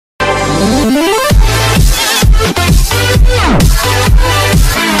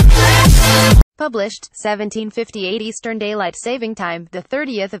Published, 1758 Eastern Daylight Saving Time, the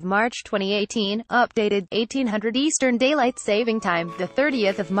 30th of March 2018. Updated, 1800 Eastern Daylight Saving Time, the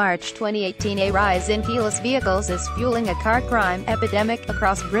 30th of March 2018. A rise in keyless vehicles is fueling a car crime epidemic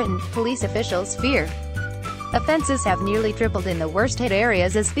across Britain, police officials fear. Offences have nearly tripled in the worst-hit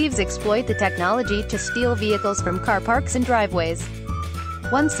areas as thieves exploit the technology to steal vehicles from car parks and driveways.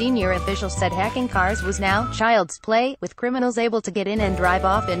 One senior official said hacking cars was now child's play, with criminals able to get in and drive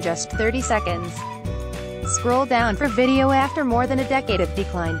off in just 30 seconds. Scroll down for video. After more than a decade of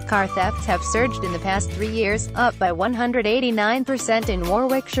decline, car thefts have surged in the past 3 years, up by 189% in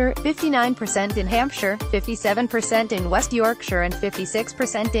Warwickshire, 59% in Hampshire, 57% in West Yorkshire and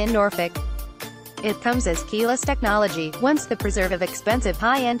 56% in Norfolk. It comes as keyless technology, once the preserve of expensive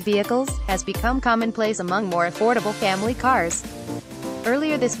high-end vehicles, has become commonplace among more affordable family cars.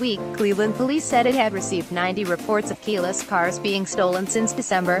 Earlier this week, Cleveland police said it had received 90 reports of keyless cars being stolen since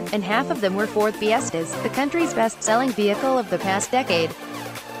December, and half of them were Ford Fiestas, the country's best-selling vehicle of the past decade.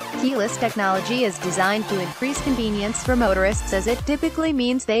 Keyless technology is designed to increase convenience for motorists, as it typically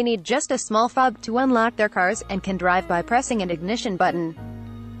means they need just a small fob to unlock their cars, and can drive by pressing an ignition button.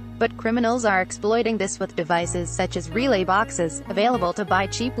 But criminals are exploiting this with devices such as relay boxes, available to buy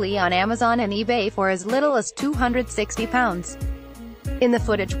cheaply on Amazon and eBay for as little as £260. In the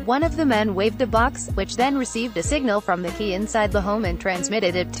footage, one of the men waved a box, which then received a signal from the key inside the home and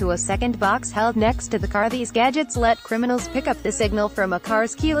transmitted it to a second box held next to the car. These gadgets let criminals pick up the signal from a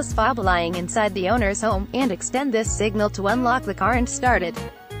car's keyless fob lying inside the owner's home, and extend this signal to unlock the car and start it.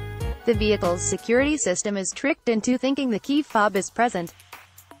 The vehicle's security system is tricked into thinking the key fob is present.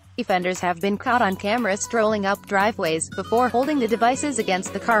 Offenders have been caught on camera strolling up driveways, before holding the devices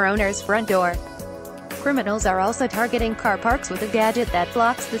against the car owner's front door. Criminals are also targeting car parks with a gadget that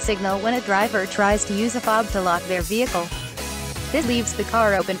blocks the signal when a driver tries to use a fob to lock their vehicle. This leaves the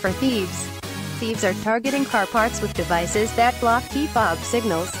car open for thieves. Thieves are targeting car parks with devices that block key fob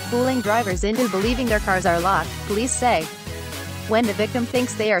signals, fooling drivers into believing their cars are locked, police say. When the victim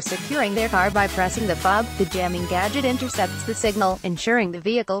thinks they are securing their car by pressing the fob, the jamming gadget intercepts the signal, ensuring the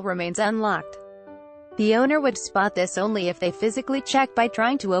vehicle remains unlocked. The owner would spot this only if they physically check by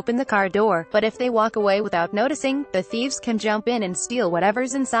trying to open the car door, but if they walk away without noticing, the thieves can jump in and steal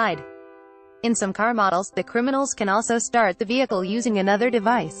whatever's inside. In some car models, the criminals can also start the vehicle using another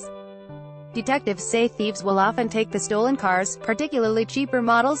device. Detectives say thieves will often take the stolen cars, particularly cheaper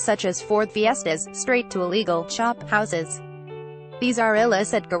models such as Ford Fiestas, straight to illegal shop houses. These are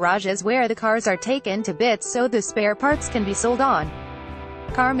illicit garages where the cars are taken to bits so the spare parts can be sold on.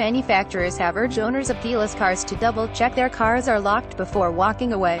 Car manufacturers have urged owners of keyless cars to double-check their cars are locked before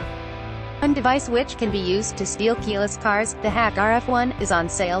walking away. One device which can be used to steal keyless cars, the Hack RF1, is on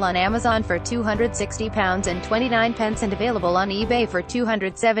sale on Amazon for £260.29 and available on eBay for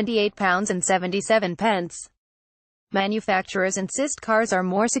 £278.77. Manufacturers insist cars are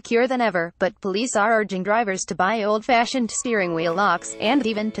more secure than ever, but police are urging drivers to buy old-fashioned steering wheel locks, and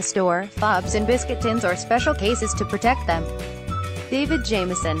even to store fobs in biscuit tins or special cases to protect them. David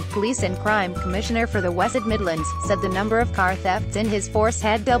Jameson, Police and Crime Commissioner for the West Midlands, said the number of car thefts in his force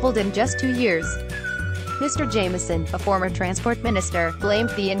had doubled in just 2 years. Mr. Jameson, a former transport minister, blamed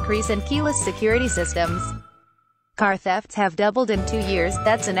the increase in keyless security systems. Car thefts have doubled in 2 years,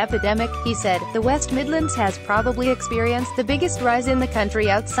 that's an epidemic, he said. The West Midlands has probably experienced the biggest rise in the country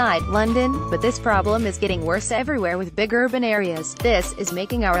outside London, but this problem is getting worse everywhere with big urban areas. This is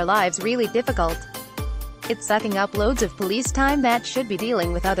making our lives really difficult. It's sucking up loads of police time that should be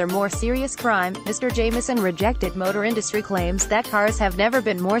dealing with other more serious crime. Mr. Jameson rejected motor industry claims that cars have never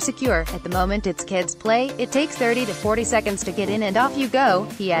been more secure. At the moment it's kids' play, it takes 30 to 40 seconds to get in and off you go,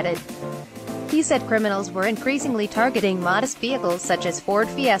 he added. He said criminals were increasingly targeting modest vehicles such as Ford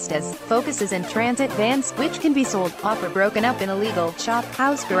Fiestas, Focuses and transit vans, which can be sold off or broken up in illegal shop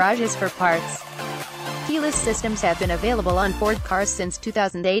house garages for parts. Keyless systems have been available on Ford cars since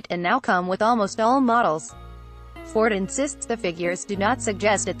 2008 and now come with almost all models. Ford insists the figures do not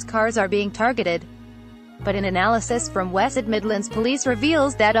suggest its cars are being targeted. But an analysis from West Midlands Police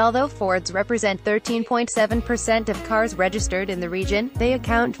reveals that although Fords represent 13.7% of cars registered in the region, they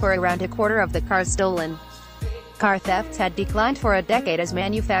account for around a quarter of the cars stolen. Car thefts had declined for a decade as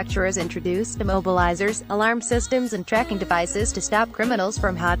manufacturers introduced immobilizers, alarm systems and tracking devices to stop criminals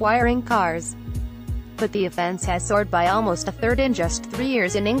from hot-wiring cars. But the offense has soared by almost a third in just 3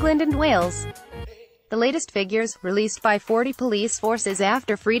 years in England and Wales. The latest figures, released by 40 police forces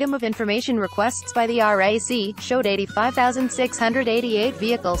after Freedom of Information requests by the RAC, showed 85,688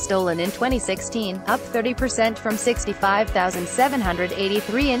 vehicles stolen in 2016, up 30% from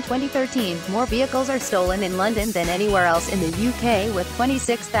 65,783 in 2013. More vehicles are stolen in London than anywhere else in the UK, with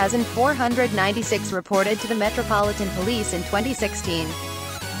 26,496 reported to the Metropolitan Police in 2016.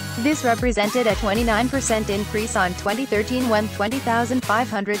 This represented a 29% increase on 2013 when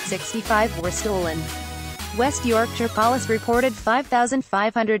 20,565 were stolen. West Yorkshire Police reported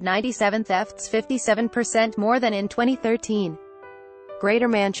 5,597 thefts, 57% more than in 2013. Greater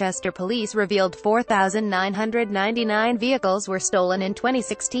Manchester Police revealed 4,999 vehicles were stolen in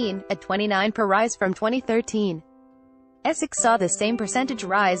 2016, a 29% rise from 2013. Essex saw the same percentage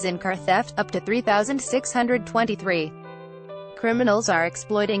rise in car theft, up to 3,623. Criminals are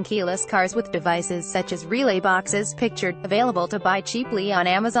exploiting keyless cars with devices such as relay boxes, pictured, available to buy cheaply on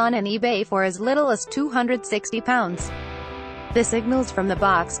Amazon and eBay for as little as £260. The signals from the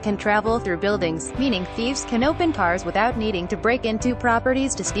box can travel through buildings, meaning thieves can open cars without needing to break into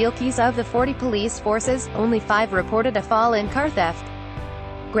properties to steal keys. Of the 40 police forces, only 5 reported a fall in car theft.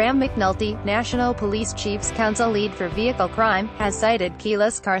 Graham McNulty, National Police Chiefs Council lead for vehicle crime, has cited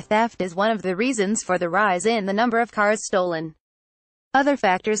keyless car theft as one of the reasons for the rise in the number of cars stolen. Other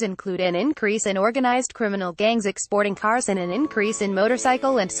factors include an increase in organized criminal gangs exporting cars and an increase in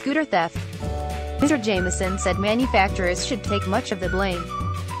motorcycle and scooter theft. Mr. Jameson said manufacturers should take much of the blame.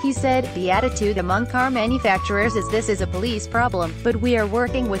 He said, "The attitude among car manufacturers is this is a police problem, but we are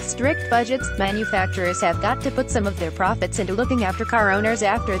working with strict budgets. Manufacturers have got to put some of their profits into looking after car owners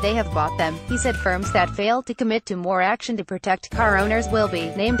after they have bought them." He said firms that fail to commit to more action to protect car owners will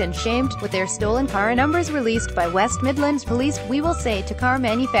be named and shamed. With their stolen car numbers released by West Midlands Police, we will say to car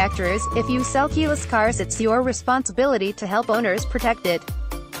manufacturers, if you sell keyless cars, it's your responsibility to help owners protect it.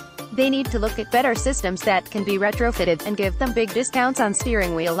 They need to look at better systems that can be retrofitted, and give them big discounts on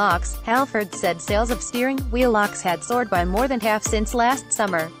steering wheel locks. Halford said sales of steering wheel locks had soared by more than half since last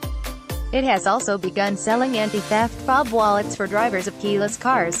summer. It has also begun selling anti-theft fob wallets for drivers of keyless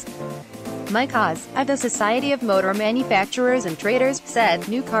cars. Mike Hawes, of the Society of Motor Manufacturers and Traders, said,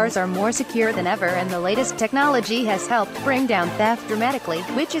 "New cars are more secure than ever and the latest technology has helped bring down theft dramatically,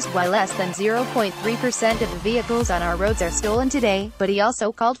 which is why less than 0.3% of the vehicles on our roads are stolen today." But he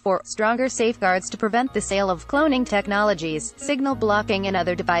also called for stronger safeguards to prevent the sale of cloning technologies, signal blocking and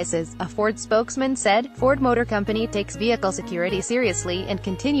other devices. A Ford spokesman said, "Ford Motor Company takes vehicle security seriously and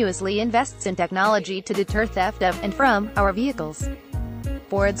continuously invests in technology to deter theft of and from our vehicles."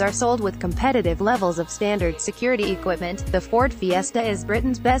 Fords are sold with competitive levels of standard security equipment. The Ford Fiesta is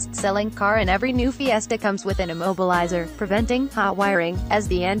Britain's best-selling car, and every new Fiesta comes with an immobilizer, preventing hot wiring, as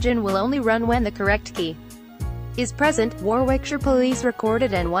the engine will only run when the correct key is present. Warwickshire Police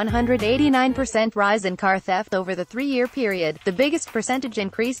recorded an 189% rise in car theft over the 3-year period, the biggest percentage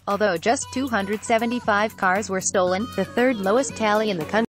increase, although just 275 cars were stolen, the third lowest tally in the country.